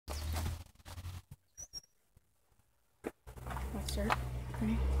Start.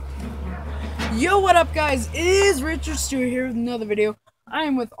 Ready? Yo, what up, guys? It is Richard Stewart here with another video. I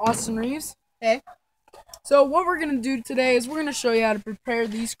am with Austin Reeves. Hey. So what we're gonna do today is we're gonna show you how to prepare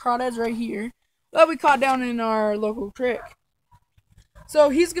these crawdads right here that we caught down in our local creek. So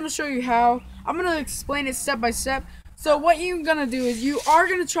he's gonna show you how. I'm gonna explain it step by step. So what you're gonna do is you are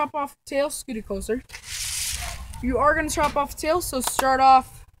gonna chop off the tail. Scoot it closer. You are gonna chop off the tail. So start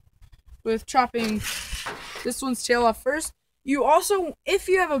off with chopping this one's tail off first. You also, if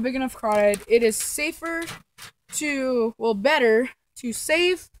you have a big enough crawdad, it is safer to, well, better to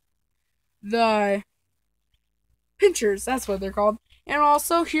save the pinchers. That's what they're called. And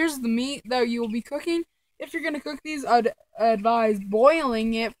also, here's the meat that you will be cooking. If you're going to cook these, I'd advise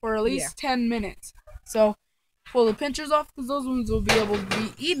boiling it for at least 10 minutes. So, pull the pinchers off because those ones will be able to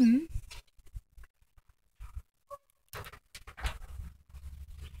be eaten.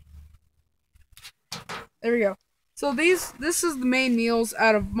 There we go. So this is the main meals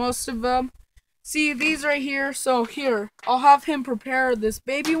out of most of them. See these right here? So here, I'll have him prepare this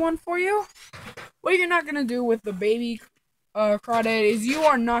baby one for you. What you're not going to do with the baby crawdad is you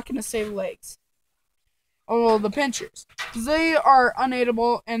are not going to save legs. Oh, the pinchers. They are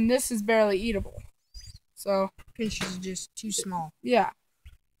uneatable and this is barely eatable. So, pinchers are just too small. Yeah.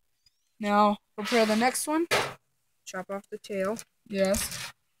 Now, prepare the next one. Chop off the tail.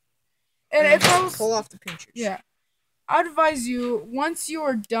 Yes. And if I was... pull off the pinchers. Yeah. I'd advise you, once you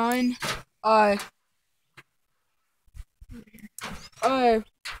are done, with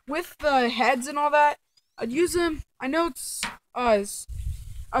the heads and all that, I'd use them. I know it's, I'd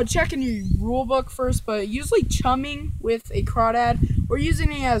check in your rule book first, but usually chumming with a crawdad or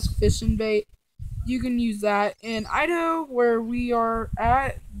using it as fishing bait, you can use that. In Idaho, where we are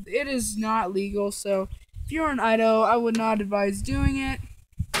at, it is not legal, so if you're in Idaho, I would not advise doing it.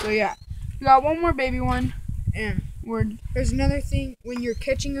 So yeah, we got one more baby one. And there's another thing. When you're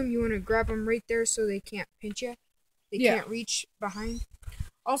catching them, you want to grab them right there so they can't pinch you. They can't reach behind.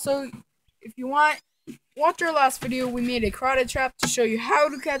 Also, if you want, watch our last video. We made a crawdad trap to show you how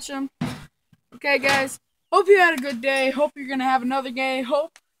to catch them. Okay, guys. Hope you had a good day. Hope you're going to have another day.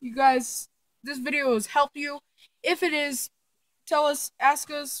 Hope you guys, this video has helped you. If it is, tell us,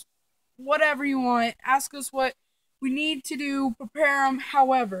 ask us whatever you want. Ask us what we need to do, prepare them.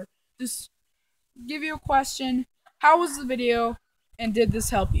 However, just give you a question. How was the video? And did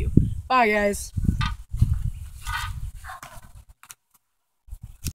this help you? Bye, guys.